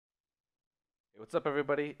What's up,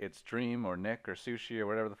 everybody? It's Dream or Nick or Sushi or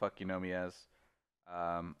whatever the fuck you know me as.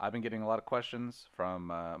 I've been getting a lot of questions from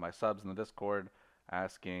my subs in the Discord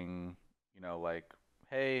asking, like,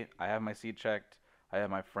 hey, I have my seed checked, I have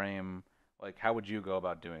my frame, like, how would you go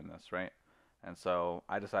about doing this, right? And so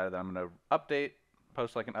I decided that I'm gonna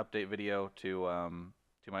post like an update video to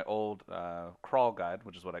my old crawl guide,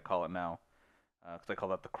 which is what I call it now, because I call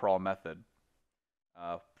that the crawl method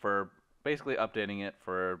for basically updating it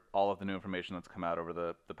for all of the new information that's come out over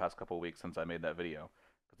the past couple of weeks since I made that video.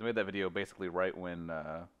 Because I made that video basically right when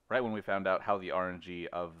we found out how the RNG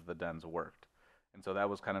of the dens worked, and so that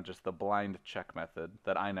was kind of just the blind check method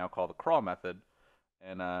that I now call the crawl method,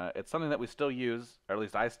 and it's something that we still use, or at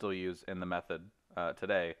least I still use in the method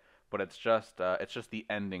today, but it's just the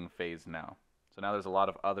ending phase now. So now there's a lot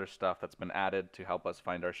of other stuff that's been added to help us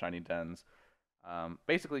find our shiny dens,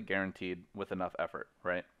 basically guaranteed with enough effort,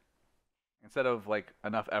 right? Instead of like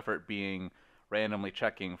enough effort being randomly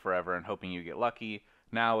checking forever and hoping you get lucky,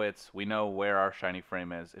 now it's we know where our shiny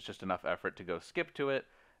frame is. It's just enough effort to go skip to it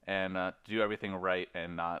and do everything right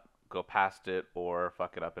and not go past it or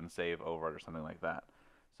fuck it up and save over it or something like that.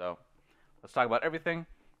 So let's talk about everything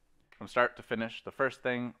from start to finish. The first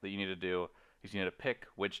thing that you need to do is you need to pick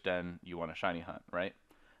which den you want to shiny hunt, right?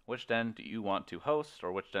 Which den do you want to host,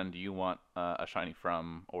 or which den do you want a shiny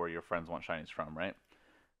from, or your friends want shinies from, right?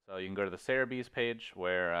 So you can go to the Cerebees page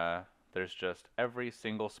where there's just every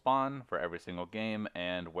single spawn for every single game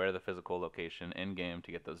and where the physical location in game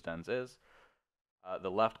to get those dens is.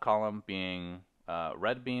 The left column being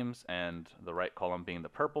red beams and the right column being the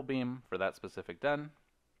purple beam for that specific den.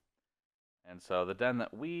 And so the den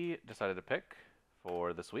that we decided to pick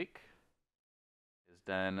for this week is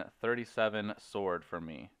den 37 Sword for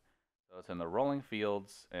me. So it's in the rolling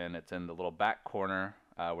fields and it's in the little back corner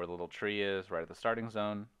where the little tree is right at the starting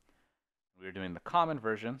zone. We're doing the common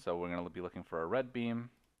version, so we're going to be looking for a red beam.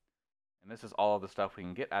 And this is all of the stuff we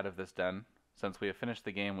can get out of this den. Since we have finished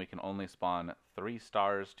the game, we can only spawn 3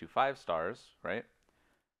 stars to 5 stars, right?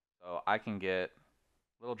 So I can get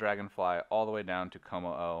Little Dragonfly all the way down to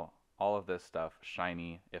Como-O, all of this stuff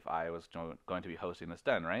shiny if I was going to be hosting this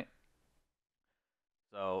den, right?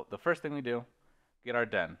 So the first thing we do, get our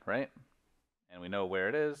den, right? And we know where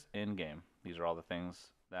it is in game. These are all the things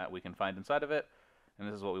that we can find inside of it, and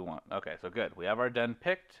this is what we want. Okay, so good. We have our den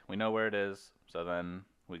picked. We know where it is. So then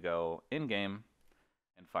we go in game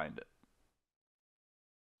and find it.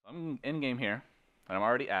 So I'm in game here, and I'm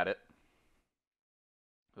already at it.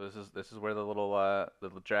 So this is where the little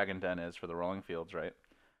dragon den is for the rolling fields, right?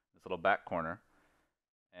 This little back corner,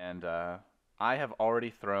 and I have already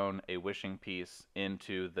thrown a wishing piece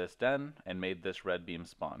into this den and made this red beam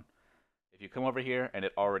spawn. If you come over here and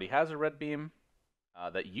it already has a red beam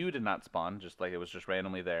that you did not spawn, just like it was just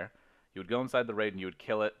randomly there, you would go inside the raid and you would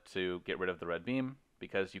kill it to get rid of the red beam,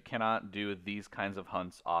 because you cannot do these kinds of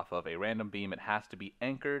hunts off of a random beam. It has to be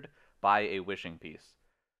anchored by a wishing piece.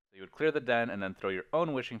 So you would clear the den and then throw your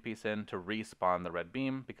own wishing piece in to respawn the red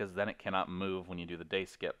beam, because then it cannot move when you do the day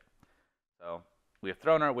skip. So we have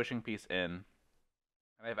thrown our wishing piece in,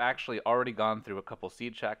 and I've actually already gone through a couple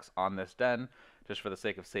seed checks on this den, just for the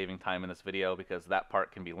sake of saving time in this video, because that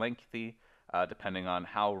part can be lengthy, depending on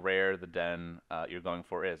how rare the den you're going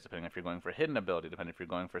for is, depending if you're going for hidden ability, depending if you're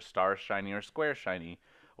going for star shiny or square shiny,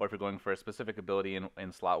 or if you're going for a specific ability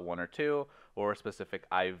in slot 1 or 2, or specific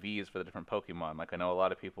IVs for the different Pokemon. Like I know a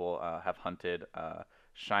lot of people have hunted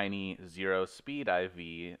shiny 0 speed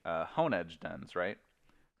IV Honedge dens, right?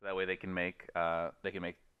 So that way they can make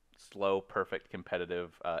slow, perfect,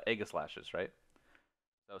 competitive Aegislashes, right?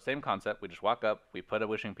 So same concept. We just walk up, we put a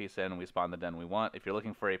wishing piece in, and we spawn the den we want. If you're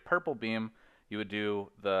looking for a purple beam, you would do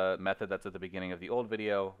the method that's at the beginning of the old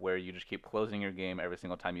video, where you just keep closing your game every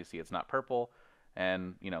single time you see it's not purple,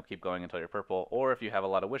 and keep going until you're purple. Or if you have a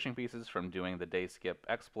lot of wishing pieces from doing the day skip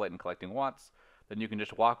exploit and collecting watts, then you can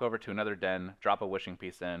just walk over to another den, drop a wishing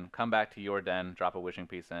piece in, come back to your den, drop a wishing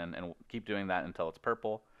piece in, and keep doing that until it's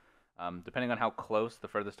purple. Depending on how close the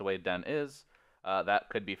furthest away den is, that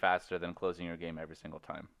could be faster than closing your game every single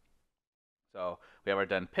time. So we have our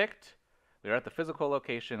den picked, we are at the physical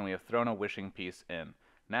location, and we have thrown a wishing piece in.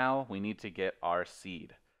 Now we need to get our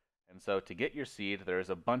seed. And so to get your seed, there's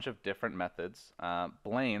a bunch of different methods.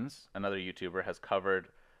 Blaine's, another YouTuber, has covered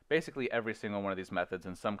basically every single one of these methods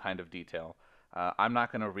in some kind of detail. I'm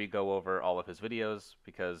not going to re-go over all of his videos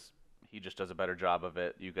because he just does a better job of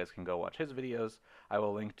it. You guys can go watch his videos. I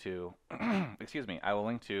will link to, excuse me, I will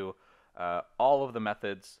link to all of the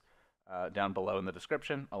methods down below in the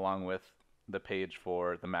description, along with the page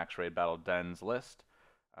for the Max Raid Battle Dens list.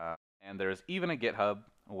 And there's even a GitHub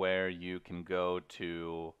where you can go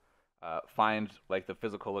to find like the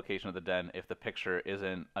physical location of the den if the picture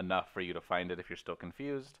isn't enough for you to find it if you're still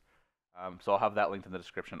confused. So I'll have that linked in the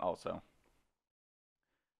description also.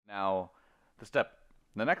 Now,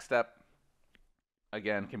 the next step,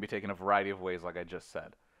 again, can be taken a variety of ways, like I just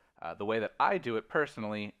said. The way that I do it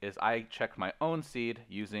personally is I check my own seed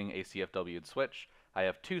using a CFW'd switch. I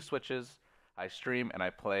have two switches. I stream and I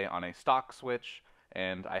play on a stock switch,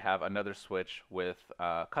 and I have another switch with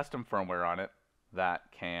custom firmware on it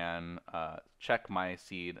that can check my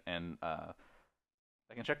seed and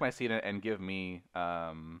give me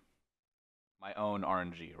my own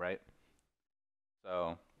RNG, right?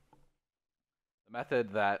 So the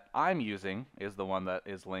method that I'm using is the one that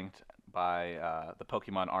is linked by the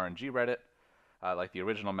Pokemon RNG Reddit, like the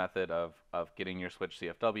original method of getting your Switch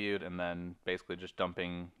CFW'd and then basically just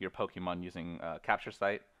dumping your Pokemon using Capture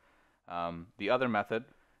Site. The other method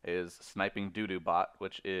is Sniping Doodoo Bot,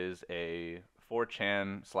 which is a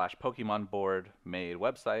 4chan / Pokemon board made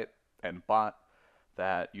website and bot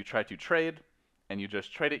that you try to trade, and you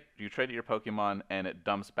just trade it. You trade it your Pokemon, and it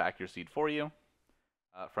dumps back your seed for you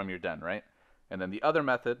from your den, right? And then the other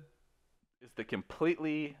method is the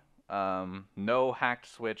completely no hacked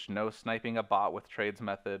switch, no sniping a bot with trades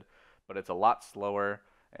method, but it's a lot slower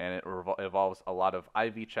and it involves a lot of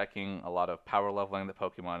IV checking, a lot of power leveling the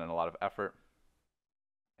Pokemon, and a lot of effort.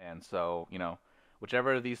 And so,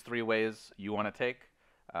 whichever of these three ways you want to take,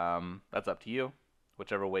 that's up to you.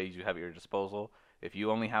 Whichever ways you have at your disposal. If you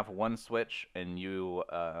only have one switch and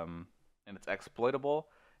and it's exploitable,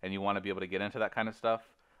 and you want to be able to get into that kind of stuff,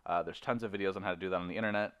 there's tons of videos on how to do that on the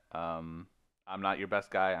internet. I'm not your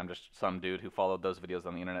best guy. I'm just some dude who followed those videos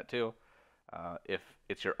on the internet too. If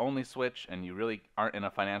it's your only switch and you really aren't in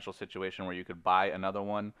a financial situation where you could buy another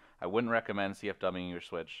one, I wouldn't recommend CFWing your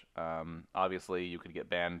Switch. Obviously, you could get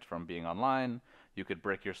banned from being online. You could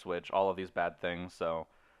brick your Switch. All of these bad things. So,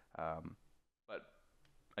 but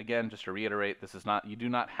again, just to reiterate, this is not. You do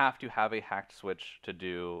not have to have a hacked Switch to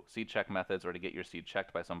do seed check methods or to get your seed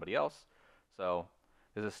checked by somebody else. So,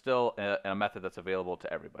 this is still a method that's available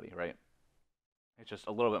to everybody, right? It's just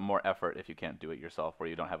a little bit more effort if you can't do it yourself or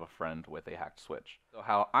you don't have a friend with a hacked Switch. So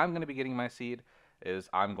how I'm going to be getting my seed is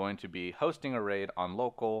I'm going to be hosting a raid on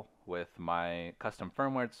local with my custom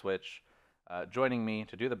firmware Switch joining me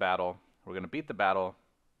to do the battle. We're going to beat the battle.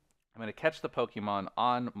 I'm going to catch the Pokemon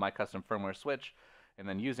on my custom firmware Switch, and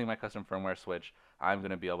then using my custom firmware Switch, I'm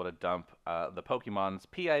going to be able to dump the Pokemon's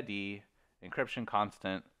PID, encryption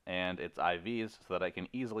constant, and its IVs so that I can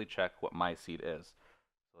easily check what my seed is.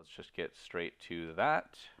 So let's just get straight to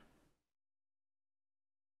that.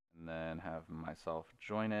 And then have myself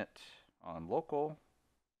join it on local.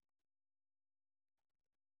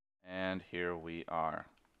 And here we are.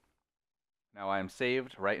 Now I am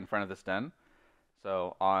saved right in front of this den.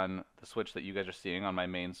 So on the switch that you guys are seeing on my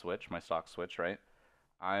main switch, my stock switch, right?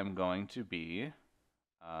 I'm going to be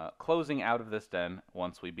closing out of this den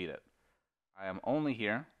once we beat it. I am only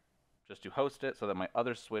here just to host it so that my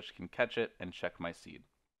other switch can catch it and check my seed.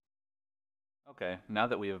 Okay, now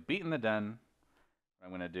that we have beaten the den, what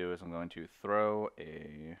I'm going to do is I'm going to throw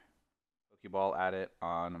a Pokeball at it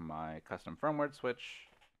on my custom firmware switch,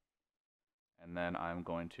 and then I'm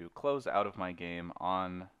going to close out of my game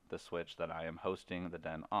on the switch that I am hosting the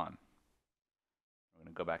den on. We're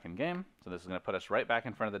going to go back in game, so this is going to put us right back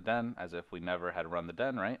in front of the den as if we never had run the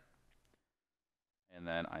den, right? And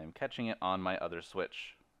then I am catching it on my other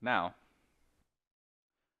switch. Now,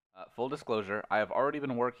 full disclosure, I have already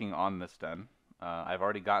been working on this den. I've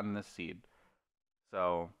already gotten this seed.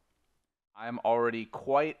 So I'm already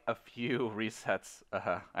quite a few resets,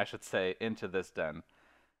 I should say, into this den.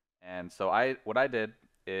 And so what I did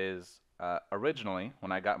is originally,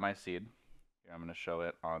 when I got my seed, here I'm going to show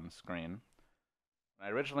it on screen. When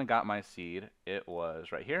I originally got my seed, it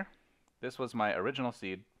was right here. This was my original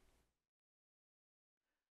seed.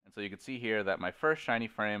 And so you can see here that my first shiny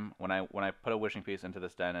frame, when I put a wishing piece into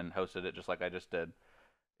this den and hosted it just like I just did,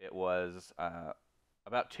 it was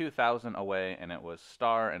about 2,000 away, and it was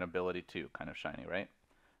star and ability 2 kind of shiny, right?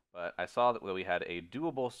 But I saw that we had a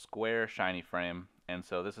doable square shiny frame, and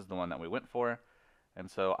so this is the one that we went for. And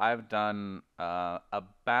so I've done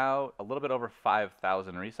about a little bit over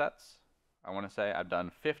 5,000 resets. I want to say I've done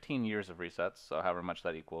 15 years of resets, so however much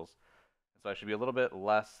that equals. So I should be a little bit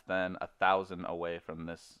less than 1,000 away from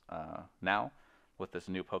this now with this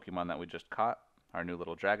new Pokemon that we just caught, our new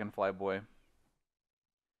little Dragonfly boy.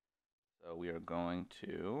 So we are going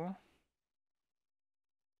to,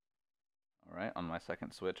 all right, on my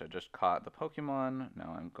second switch, I just caught the Pokemon.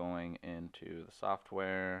 Now I'm going into the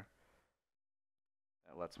software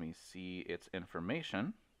that lets me see its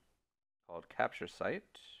information called Capture Site.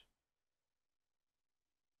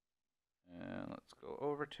 And let's go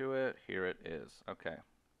over to it. Here it is. Okay.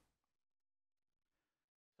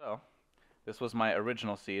 So this was my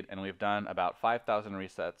original seed, and we've done about 5,000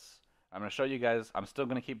 resets. I'm going to show you guys. I'm still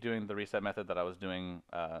going to keep doing the reset method that I was doing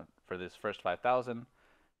for this first 5,000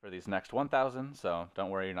 for these next 1,000. So don't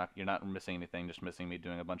worry, you're not missing anything. Just missing me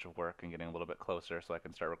doing a bunch of work and getting a little bit closer so I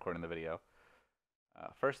can start recording the video.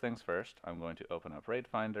 First things first, I'm going to open up RAID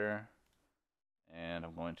Finder, and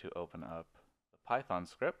I'm going to open up the Python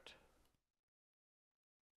script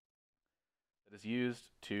that is used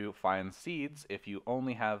to find seeds if you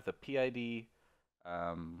only have the PID,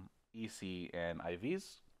 EC, and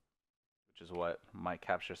IVs, which is what my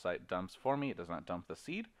capture site dumps for me. It does not dump the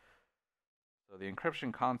seed. So the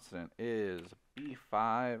encryption constant is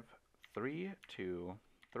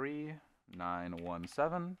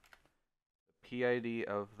B5323917. The PID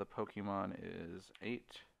of the Pokemon is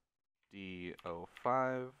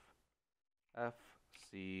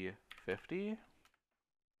 8D05FC50.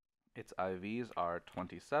 Its IVs are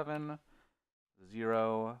 27,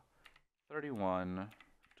 0, 31,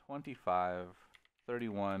 25,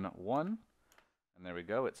 31, 1. And there we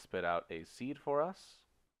go. It spit out a seed for us.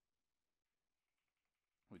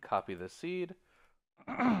 We copy the seed,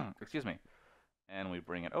 excuse me, and we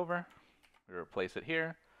bring it over. We replace it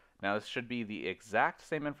here. Now this should be the exact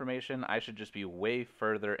same information. I should just be way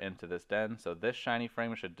further into this den. So this shiny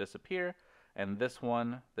frame should disappear, and this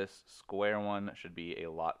one, this square one, should be a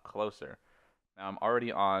lot closer. Now I'm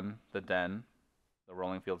already on the den, the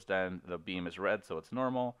Rolling Fields den. The beam is red, so it's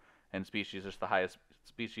normal. And species, just the highest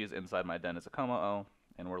species inside my den is a Kommo-o,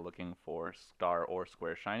 and we're looking for star or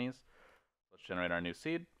square shinies. Let's generate our new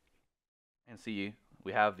seed, and see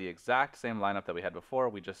we have the exact same lineup that we had before.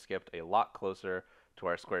 We just skipped a lot closer to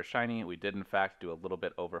our square shiny. We did in fact do a little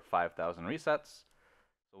bit over 5,000 resets.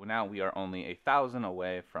 So now we are only 1,000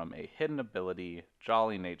 away from a hidden ability,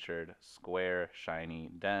 jolly natured, square shiny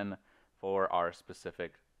den for our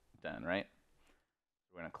specific den, right?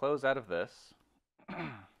 We're going to close out of this.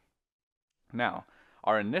 Now,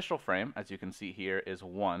 our initial frame, as you can see here, is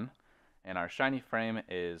 1. And our shiny frame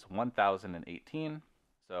is 1,018.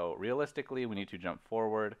 So realistically, we need to jump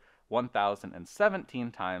forward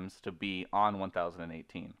 1,017 times to be on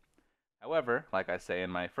 1,018. However, like I say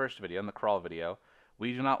in my first video, in the crawl video,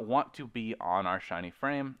 we do not want to be on our shiny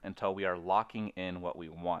frame until we are locking in what we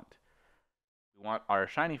want. We want our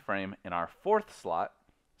shiny frame in our 4th slot,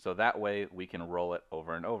 so that way we can roll it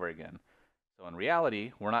over and over again. So in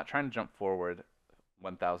reality, we're not trying to jump forward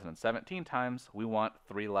 1,017 times, we want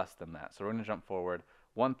 3 less than that. So we're going to jump forward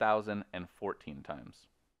 1,014 times.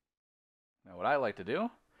 Now what I like to do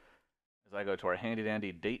is I go to our handy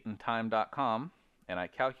dandy dateandtime.com and I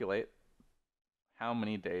calculate how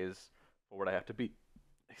many days forward I have to be.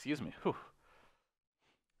 Excuse me. Whew.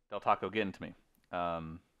 Del Taco getting to me.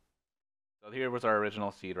 So here was our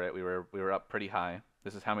original seed, right? We were up pretty high.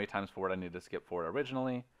 This is how many times forward I needed to skip forward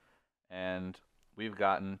originally. And we've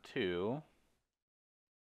gotten to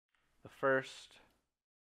the first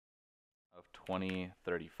of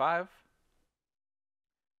 2035.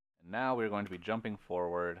 And now we're going to be jumping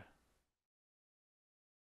forward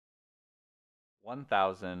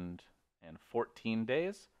 1,014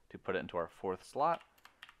 days to put it into our 4th slot.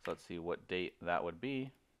 So let's see what date that would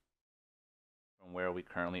be from where we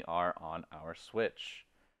currently are on our switch.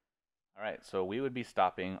 All right, so we would be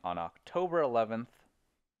stopping on October 11th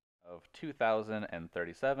of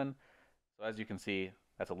 2037. So as you can see,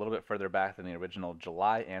 that's a little bit further back than the original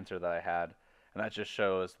July answer that I had. And that just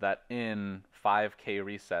shows that in 5K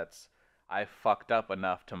resets, I fucked up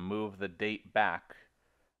enough to move the date back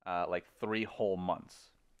like 3 whole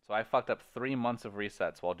months. So I fucked up 3 months of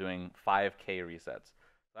resets while doing 5K resets.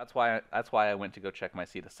 That's why I went to go check my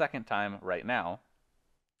seed a second time right now,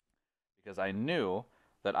 because I knew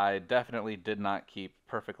that I definitely did not keep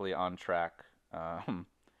perfectly on track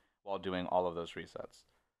while doing all of those resets.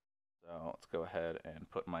 So let's go ahead and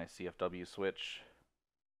put my CFW switch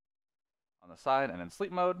on the side and in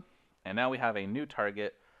sleep mode. And now we have a new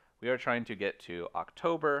target. We are trying to get to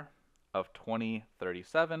October of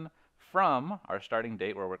 2037 from our starting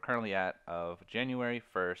date where we're currently at of January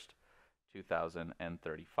 1st,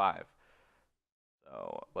 2035.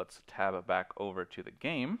 So let's tab it back over to the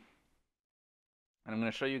game. And I'm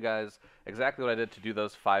going to show you guys exactly what I did to do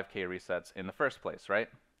those 5K resets in the first place, right?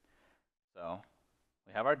 So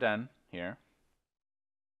we have our den here.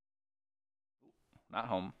 Not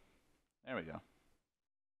home. There we go.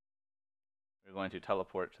 We're going to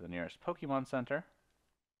teleport to the nearest Pokemon Center.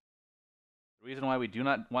 The reason why we do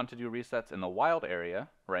not want to do resets in the wild area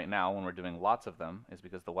right now when we're doing lots of them is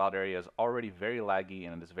because the wild area is already very laggy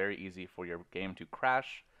and it is very easy for your game to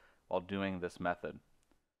crash while doing this method.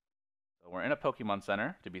 So we're in a Pokemon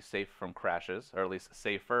Center to be safe from crashes, or at least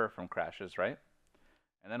safer from crashes, right?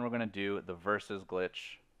 And then we're going to do the versus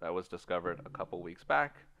glitch that was discovered a couple weeks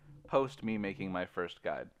back, post me making my first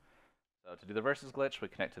guide. So to do the versus glitch, we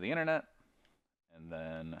connect to the internet, and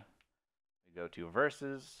then we go to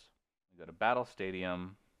versus, we go to Battle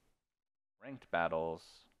Stadium, ranked battles.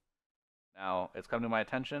 Now, it's come to my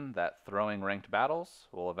attention that throwing ranked battles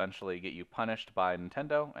will eventually get you punished by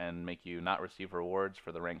Nintendo and make you not receive rewards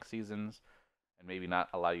for the ranked seasons, and maybe not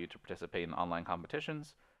allow you to participate in online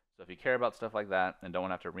competitions. So if you care about stuff like that and don't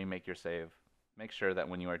want to have to remake your save, make sure that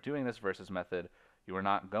when you are doing this versus method, you are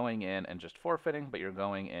not going in and just forfeiting, but you're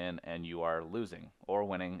going in and you are losing or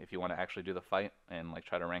winning. If you want to actually do the fight and like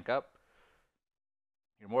try to rank up,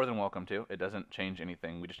 you're more than welcome to. It doesn't change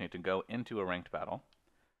anything. We just need to go into a ranked battle.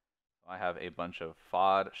 I have a bunch of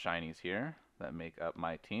FOD shinies here that make up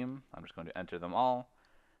my team. I'm just going to enter them all,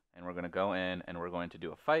 and we're going to go in and we're going to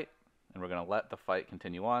do a fight, and we're going to let the fight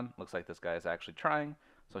continue on. Looks like this guy is actually trying,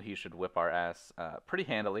 so he should whip our ass pretty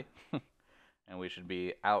handily, and we should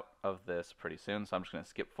be out of this pretty soon. So I'm just going to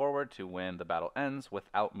skip forward to when the battle ends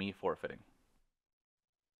without me forfeiting.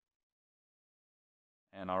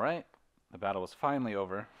 And alright, the battle was finally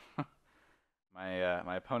over.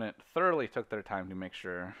 My opponent thoroughly took their time to make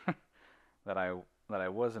sure that I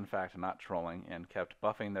was in fact not trolling and kept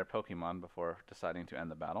buffing their Pokemon before deciding to end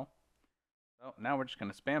the battle. So now we're just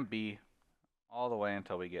going to spam B all the way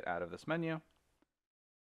until we get out of this menu.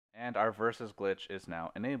 And our versus glitch is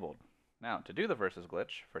now enabled. Now to do the versus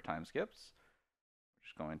glitch for time skips, we're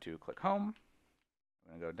just going to click home.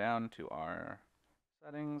 We're going to go down to our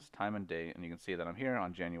settings, time and date, and you can see that I'm here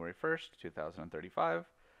on January 1st, 2035,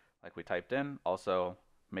 like we typed in. Also,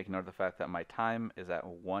 make note of the fact that my time is at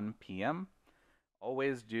 1 p.m.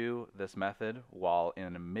 Always do this method while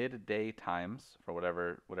in midday times for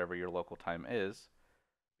whatever your local time is,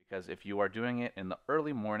 because if you are doing it in the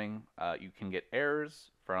early morning, you can get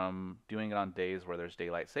errors from doing it on days where there's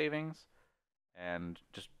daylight savings. And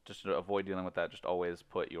just to avoid dealing with that, just always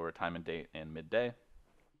put your time and date in midday.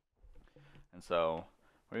 And so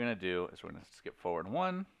what we're going to do is we're going to skip forward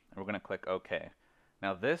one, and we're going to click OK.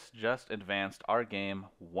 Now this just advanced our game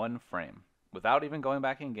 1 frame. Without even going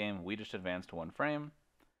back in game, we just advanced 1 frame.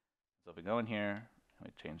 So if we go in here, and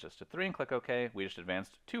we change this to 3 and click OK, we just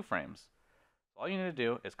advanced 2 frames. So all you need to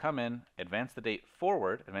do is come in, advance the date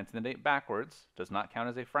forward. Advancing the date backwards does not count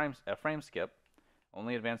as a frame skip.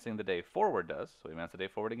 Only advancing the day forward does. So we advance the day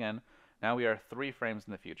forward again. Now we are 3 frames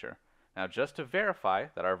in the future. Now just to verify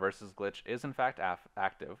that our versus glitch is in fact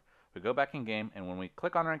active, we go back in game, and when we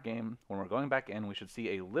click on our game, when we're going back in, we should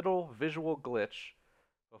see a little visual glitch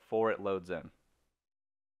before it loads in.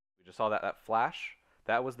 We just saw that flash.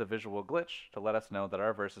 That was the visual glitch to let us know that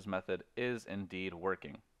our versus method is indeed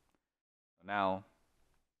working. So now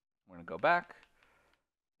we're going to go back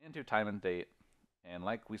into time and date, and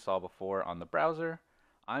like we saw before on the browser,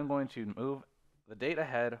 I'm going to move the date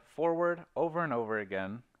ahead forward over and over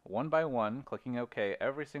again, one by one, clicking OK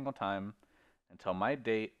every single time until my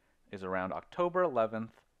date is around October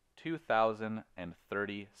 11th,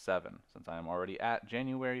 2037, since I'm already at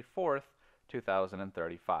January 4th,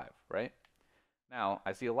 2035, right? Now,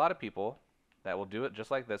 I see a lot of people that will do it just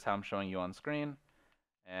like this, how I'm showing you on screen,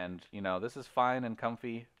 and, you know, this is fine and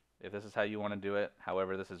comfy if this is how you want to do it.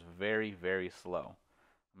 However, this is very, very slow.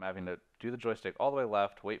 I'm having to do the joystick all the way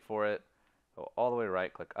left, wait for it, go all the way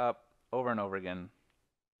right, click up, over and over again.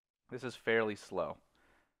 This is fairly slow.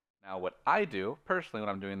 Now what I do, personally, when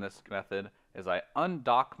I'm doing this method, is I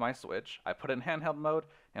undock my Switch, I put it in handheld mode,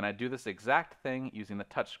 and I do this exact thing using the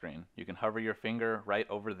touchscreen. You can hover your finger right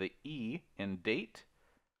over the E in date,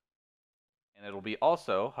 and it'll be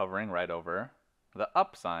also hovering right over the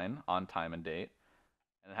up sign on time and date,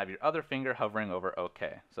 and have your other finger hovering over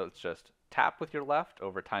OK. So it's just tap with your left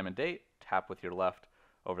over time and date, tap with your left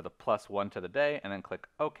over the +1 to the day, and then click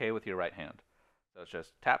OK with your right hand. So it's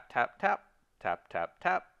just tap, tap, tap, tap, tap,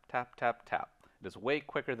 tap, tap, tap, tap. It is way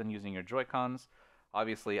quicker than using your Joy-Cons.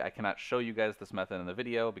 Obviously, I cannot show you guys this method in the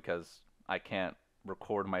video because I can't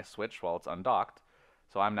record my Switch while it's undocked.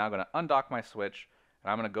 So I'm now going to undock my Switch,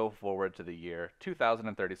 and I'm going to go forward to the year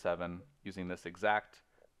 2037 using this exact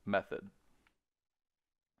method.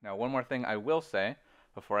 Now, one more thing I will say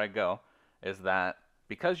before I go is that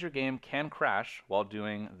because your game can crash while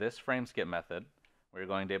doing this frame skip method, where you're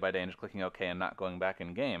going day by day and just clicking OK and not going back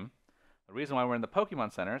in game, the reason why we're in the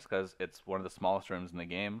Pokemon Center is because it's one of the smallest rooms in the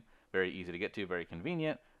game, very easy to get to, very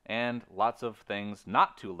convenient, and lots of things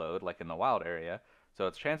not to load, like in the wild area, so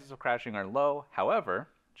its chances of crashing are low. However,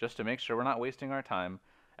 just to make sure we're not wasting our time,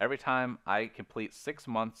 every time I complete 6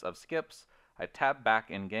 months of skips, I tab back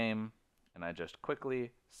in game, and I just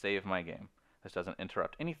quickly save my game. This doesn't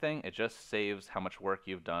interrupt anything, it just saves how much work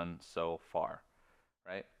you've done so far,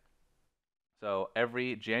 right? So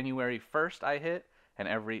every January 1st I hit and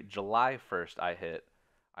every July 1st I hit,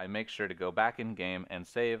 I make sure to go back in game and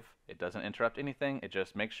save. It doesn't interrupt anything. It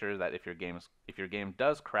just makes sure that if your game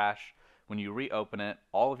does crash, when you reopen it,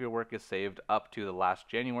 all of your work is saved up to the last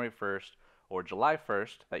January 1st or July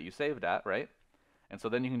 1st that you saved at, right? And so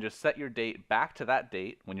then you can just set your date back to that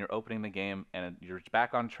date when you're opening the game, and you're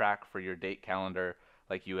back on track for your date calendar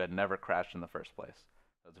like you had never crashed in the first place.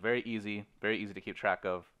 So it's very easy to keep track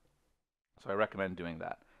of. So I recommend doing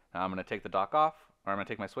that. Now I'm going to take the dock off, or I'm going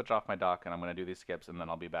to take my switch off my dock, and I'm going to do these skips, and then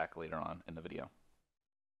I'll be back later on in the video.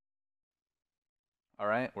 All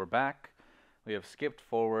right, we're back. We have skipped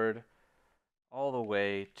forward all the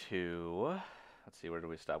way to, let's see, where did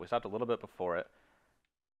we stop? We stopped a little bit before it.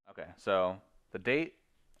 Okay, so the date,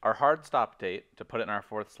 our hard stop date, to put it in our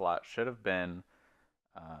fourth slot, should have been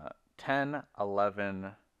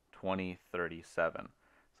 10/11/2037.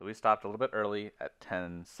 So we stopped a little bit early at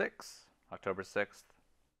 10/6, October 6th.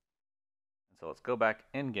 And so let's go back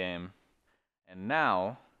in game. And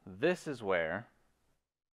now this is where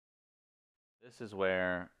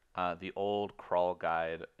the old crawl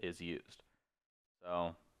guide is used.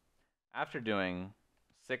 So after doing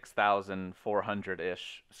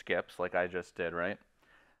 6,400-ish skips like I just did, right?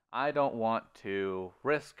 I don't want to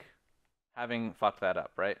risk having fucked that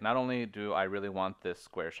up, right? Not only do I really want this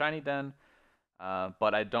square shiny den,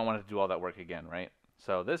 but I don't want to do all that work again, right?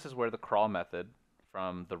 So this is where the crawl method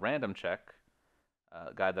from the random check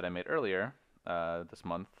guide that I made earlier this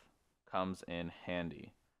month comes in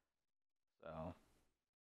handy. So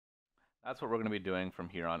that's what we're going to be doing from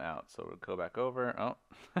here on out. So we'll go back over. Oh,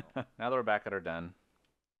 now that we're back at our den,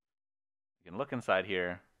 you can look inside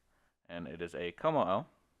here, and it is a Komo-o.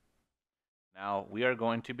 Now we are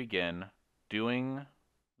going to begin doing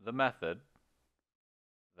the method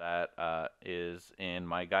that is in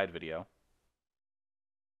my guide video,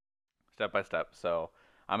 step by step. So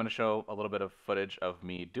I'm going to show a little bit of footage of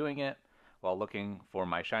me doing it while looking for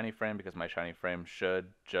my shiny frame, because my shiny frame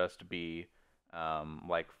should just be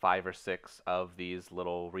like 5 or 6 of these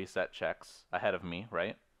little reset checks ahead of me,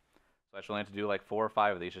 right? So I should only have to do like 4 or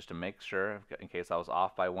 5 of these just to make sure, in case I was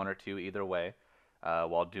off by 1 or 2 either way,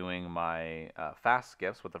 while doing my fast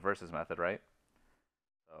skips with the versus method, right?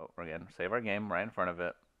 So again, save our game right in front of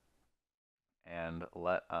it, and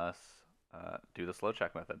let us do the slow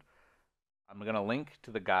check method. I'm going to link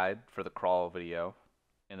to the guide for the crawl video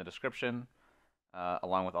in the description,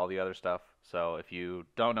 along with all the other stuff. So if you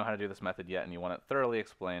don't know how to do this method yet and you want it thoroughly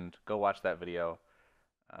explained, go watch that video.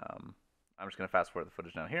 I'm just going to fast forward the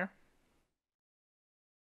footage down here.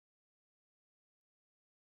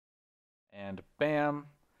 And bam,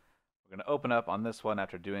 we're going to open up on this one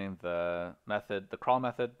after doing the method, the crawl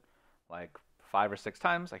method, like 5 or 6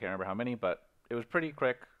 times. I can't remember how many, but it was pretty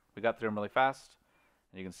quick. We got through them really fast.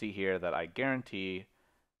 And you can see here that I guarantee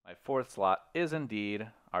my fourth slot is indeed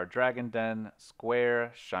our Dragon Den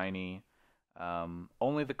Square Shiny.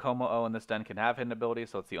 Only the Komo-o in this den can have hidden ability,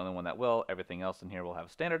 so it's the only one that will. Everything else in here will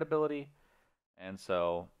have standard ability. And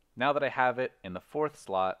so now that I have it in the fourth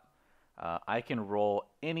slot, I can roll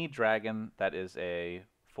any dragon that is a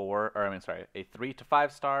 3 to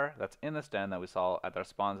 5 star that's in this den that we saw at our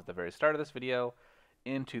spawns at the very start of this video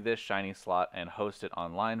into this shiny slot and host it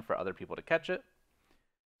online for other people to catch it.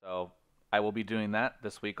 So I will be doing that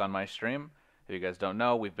this week on my stream. If you guys don't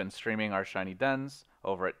know, we've been streaming our shiny dens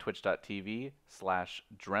over at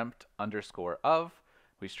twitch.tv/dreamt_of.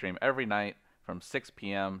 We stream every night from 6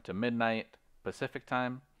 p.m. to midnight Pacific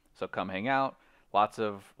time. So come hang out. Lots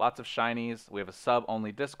of shinies. We have a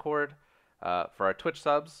sub-only Discord for our Twitch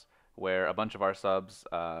subs, where a bunch of our subs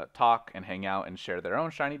talk and hang out and share their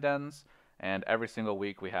own shiny dens. And every single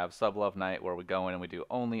week we have Sub Love Night, where we go in and we do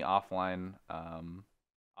only offline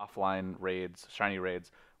raids, shiny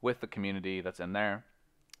raids with the community that's in there.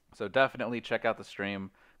 So definitely check out the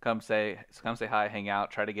stream. Come say hi, hang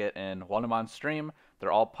out, try to get in while I'm on stream.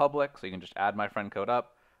 They're all public, so you can just add my friend code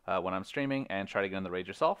up when I'm streaming and try to get in the raid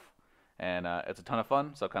yourself. And it's a ton of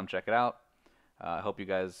fun, so come check it out. I hope you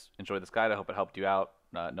guys enjoyed this guide. I hope it helped you out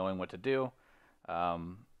knowing what to do.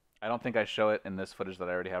 I don't think I show it in this footage that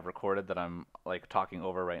I already have recorded that I'm like talking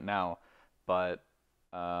over right now, but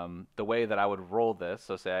the way that I would roll this,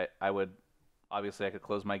 so say I could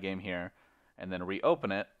close my game here and then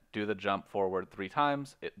reopen it, do the jump forward 3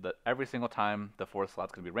 times. Every single time the fourth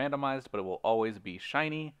slot's going to be randomized, but it will always be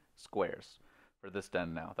shiny squares for this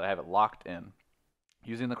den now that I have it locked in.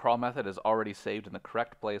 Using the crawl method is already saved in the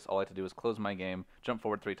correct place. All I have to do is close my game, jump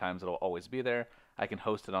forward 3 times, it'll always be there. I can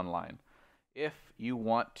host it online. if you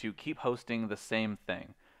want to keep hosting the same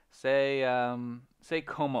thing. Say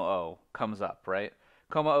Como-O comes up, right?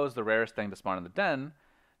 Como-O is the rarest thing to spawn in the den,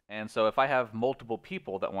 and so if I have multiple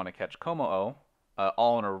people that want to catch Como-O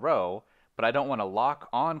all in a row, but I don't want to lock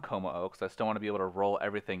on Como-O because I still want to be able to roll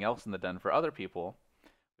everything else in the den for other people,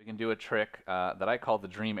 we can do a trick that I call the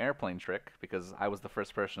Dream Airplane trick because I was the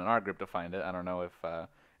first person in our group to find it. I don't know if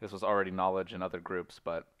this was already knowledge in other groups,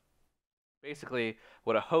 but basically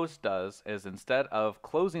what a host does is instead of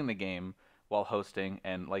closing the game while hosting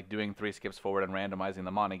and like doing 3 skips forward and randomizing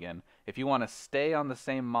the mon again, if you want to stay on the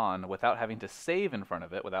same mon without having to save in front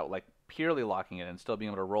of it, without like purely locking it and still being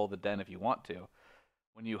able to roll the den if you want to,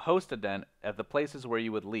 when you host a den at the places where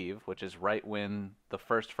you would leave, which is right when the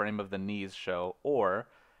first frame of the knees show, or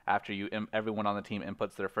after everyone on the team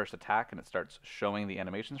inputs their first attack and it starts showing the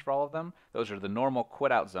animations for all of them, those are the normal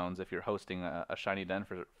quit out zones if you're hosting a shiny den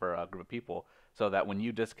for a group of people, so that when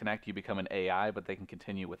you disconnect you become an AI but they can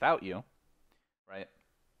continue without you, right?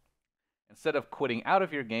 Instead of quitting out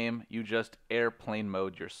of your game, you just airplane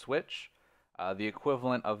mode your switch. The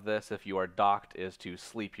equivalent of this, if you are docked, is to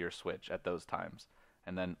sleep your switch at those times.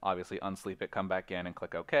 And then obviously unsleep it, come back in, and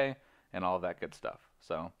click OK, and all of that good stuff.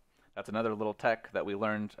 So that's another little tech that we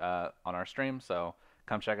learned on our stream. So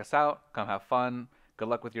come check us out. Come have fun. Good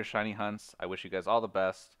luck with your shiny hunts. I wish you guys all the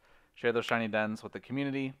best. Share those shiny dens with the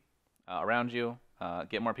community around you.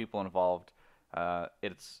 Get more people involved.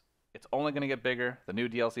 It's only going to get bigger. The new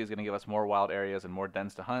DLC is going to give us more wild areas and more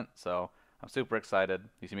dens to hunt. So I'm super excited.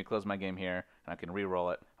 You see me close my game here, and I can re-roll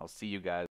it. I'll see you guys.